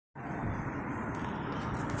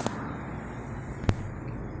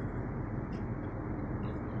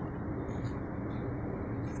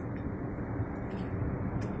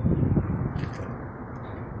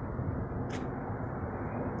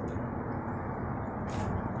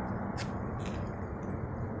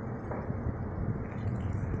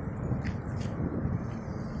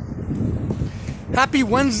Happy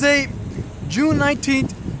Wednesday, June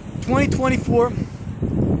 19th, 2024.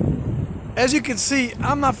 As you can see,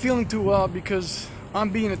 I'm not feeling too well because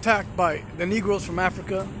I'm being attacked by the Negroes from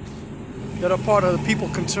Africa that are part of the people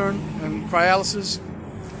concerned and cryolysis.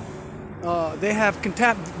 They have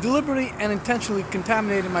deliberately and intentionally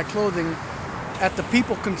contaminated my clothing at the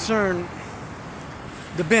people concerned,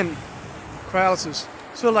 the bin, cryolysis.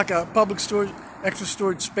 So like a public storage, extra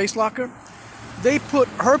storage space locker. They put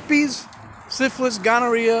herpes, syphilis,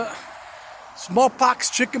 gonorrhea, smallpox,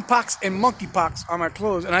 chickenpox, and monkeypox on my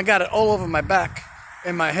clothes, and I got it all over my back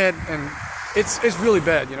and my head, and it's really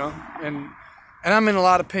bad, you know, and I'm in a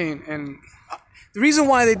lot of pain. And the reason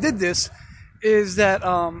why they did this is that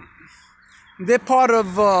they're part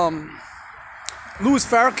of Louis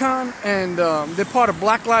Farrakhan, and they're part of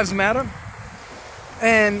Black Lives Matter,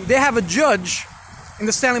 and they have a judge in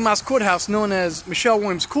the Stanley Moss Courthouse known as Michelle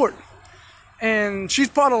Williams Court, and she's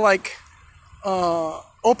part of like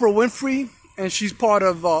Oprah Winfrey, and she's part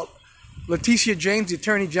of Letitia James, the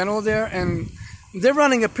Attorney General there, and they're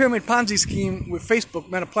running a pyramid Ponzi scheme with Facebook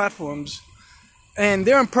Meta platforms, and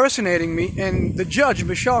they're impersonating me. And the judge,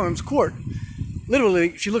 Michelle Williams Court,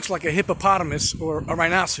 literally, she looks like a hippopotamus or a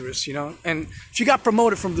rhinoceros, you know, and she got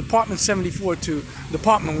promoted from Department 74 to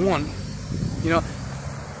Department 1, you know.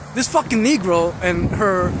 This fucking Negro and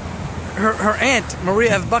her aunt,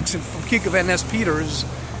 Maria F. Buxton from Kika Van Ness Peters,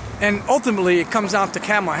 and ultimately it comes down to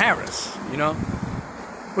Kamala Harris, you know,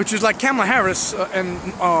 which is like Kamala Harris and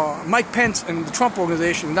Mike Pence and the Trump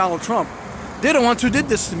organization, Donald Trump. They're the ones who did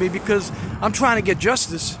this to me because I'm trying to get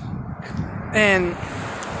justice. And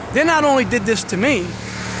they not only did this to me,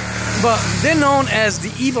 but they're known as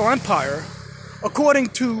the evil empire. According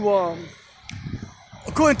to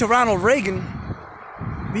Ronald Reagan,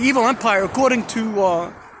 the evil empire, according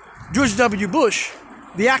to George W. Bush,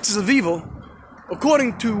 the axis of evil.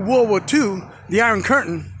 According to World War II, the Iron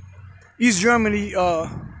Curtain, East Germany,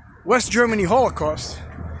 West Germany Holocaust.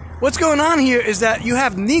 What's going on here is that you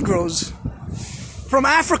have Negroes from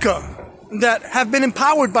Africa that have been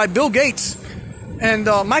empowered by Bill Gates and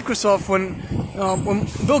Microsoft when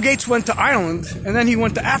Bill Gates went to Ireland and then he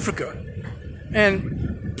went to Africa.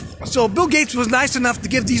 And so Bill Gates was nice enough to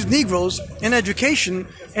give these Negroes an education,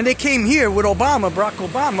 and they came here with Barack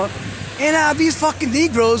Obama, and these fucking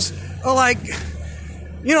Negroes are like,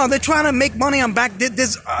 you know, they're trying to make money on back.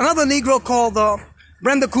 There's another Negro called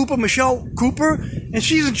Brenda Cooper, Michelle Cooper, and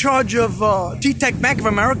she's in charge of T-Tech Bank of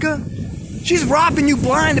America. She's robbing you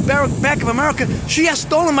blind at Bank of America. She has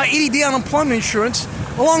stolen my EDD unemployment insurance,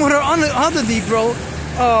 along with her other Negro,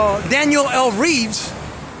 Daniel L. Reeves,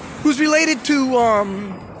 who's related to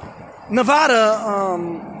Nevada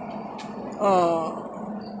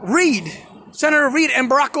Reed, Senator Reed,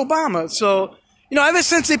 and Barack Obama. So, you know, ever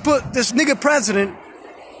since they put this nigger president,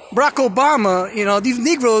 Barack Obama, you know, these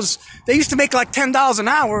Negroes, they used to make like $10 an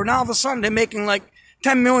hour. Now all of a sudden they're making like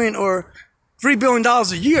 $10 million or $3 billion a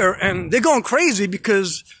year. And they're going crazy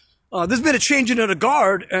because there's been a change into the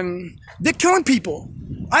guard and they're killing people.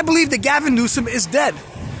 I believe that Gavin Newsom is dead.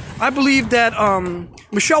 I believe that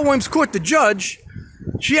Michelle Williams Court, the judge,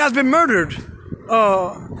 she has been murdered.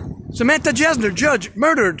 Samantha Jesner, judge,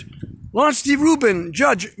 murdered. Lawrence D. Rubin,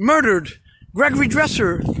 judge, murdered. Gregory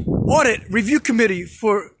Dresser, Audit Review Committee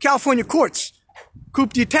for California Courts, coup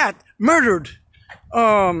d'etat, murdered.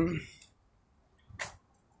 You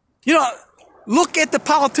know, look at the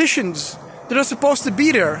politicians that are supposed to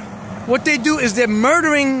be there. What they do is they're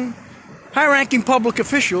murdering high-ranking public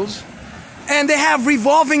officials, and they have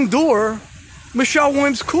revolving door Michelle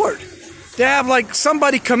Williams Court. They have like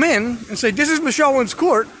somebody come in and say, this is Michelle Williams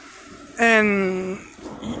Court, and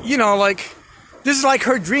you know, like, this is like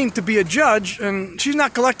her dream to be a judge, and she's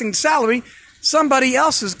not collecting the salary. Somebody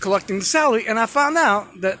else is collecting the salary, and I found out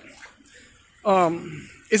that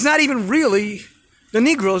it's not even really the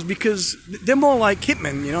Negroes, because they're more like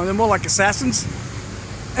hitmen, you know, they're more like assassins,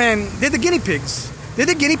 and they're the guinea pigs. They're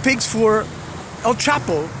the guinea pigs for El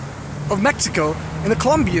Chapo of Mexico, and the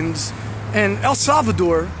Colombians, and El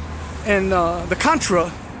Salvador, and the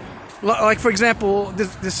Contra. Like, for example,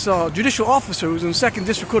 this judicial officer who's in the 2nd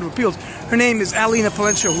District Court of Appeals, her name is Alina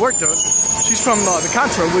Palencia Huerta. She's from the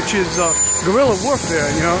Contra, which is guerrilla warfare,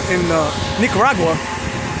 you know, in Nicaragua.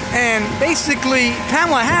 And basically,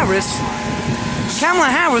 Kamala Harris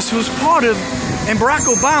was part of, and Barack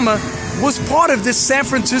Obama was part of this San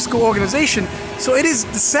Francisco organization. So it is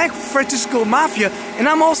the San Francisco Mafia. And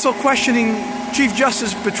I'm also questioning Chief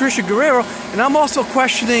Justice Patricia Guerrero, and I'm also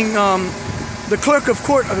questioning the clerk of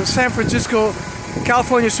court of the San Francisco,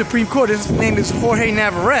 California Supreme Court. His name is Jorge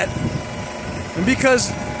Navarrete. And because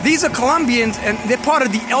these are Colombians and they're part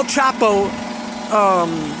of the El Chapo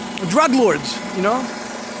drug lords, you know.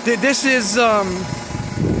 This is the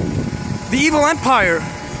evil empire,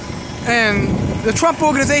 and the Trump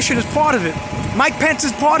organization is part of it. Mike Pence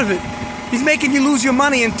is part of it. He's making you lose your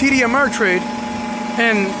money in TD Ameritrade,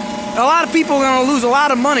 and a lot of people are going to lose a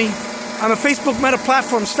lot of money on the Facebook Meta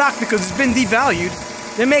platform stock because it's been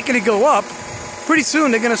devalued. They're making it go up. Pretty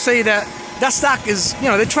soon they're going to say that that stock is, you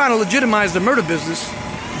know, they're trying to legitimize the murder business,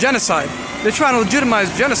 genocide. They're trying to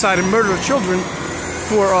legitimize genocide and murder of children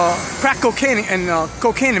for crack cocaine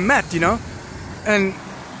and meth, you know. And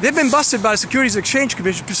they've been busted by the Securities and Exchange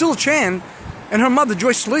Commission. Priscilla Chan and her mother,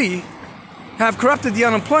 Joyce Lee, have corrupted the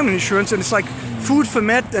unemployment insurance, and it's like food for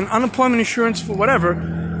meth and unemployment insurance for whatever.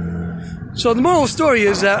 So the moral of the story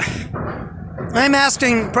is that I'm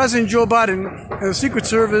asking President Joe Biden and the Secret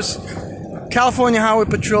Service, California Highway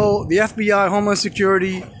Patrol, the FBI, Homeland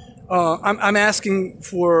Security, I'm asking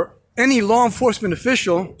for any law enforcement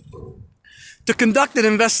official to conduct an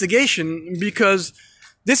investigation, because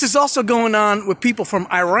this is also going on with people from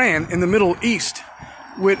Iran in the Middle East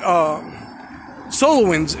with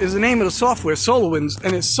SolarWinds is the name of the software, SolarWinds,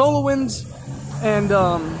 and it's SolarWinds and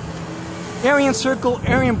Aryan Circle,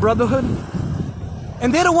 Aryan Brotherhood,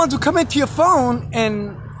 and they're the ones who come into your phone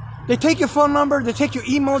and they take your phone number, they take your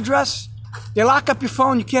email address, they lock up your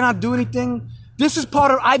phone, you cannot do anything. This is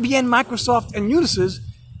part of IBM, Microsoft, and Unisys.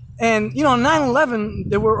 And, you know, on 9/11,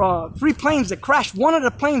 there were 3 planes that crashed. One of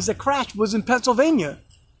the planes that crashed was in Pennsylvania.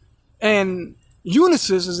 And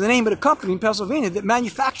Unisys is the name of the company in Pennsylvania that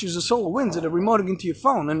manufactures the SolarWinds that are remoting into your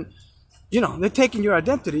phone. And, you know, they're taking your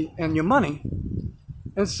identity and your money.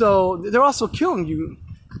 And so they're also killing you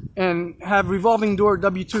and have revolving door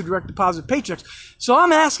W-2 direct deposit paychecks. So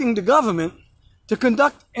I'm asking the government to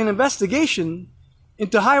conduct an investigation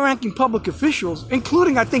into high-ranking public officials,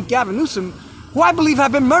 including, I think, Gavin Newsom, who I believe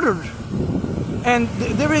have been murdered. And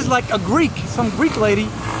there is like a Greek, some Greek lady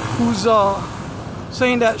who's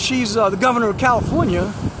saying that she's the governor of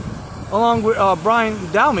California, along with Brian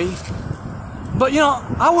Dowmy. But, you know,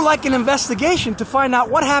 I would like an investigation to find out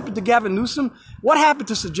what happened to Gavin Newsom, what happened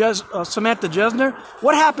to Samantha Jesner,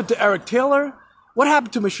 what happened to Eric Taylor, what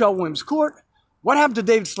happened to Michelle Williams-Court, what happened to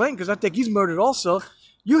David Slayton, because I think he's murdered also.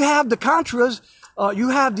 You have the Contras, you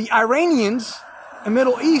have the Iranians in the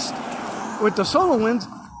Middle East with the SolarWinds,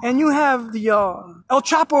 and you have the El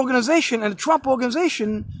Chapo organization and the Trump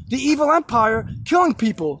organization, the evil empire, killing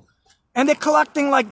people. And they're collecting like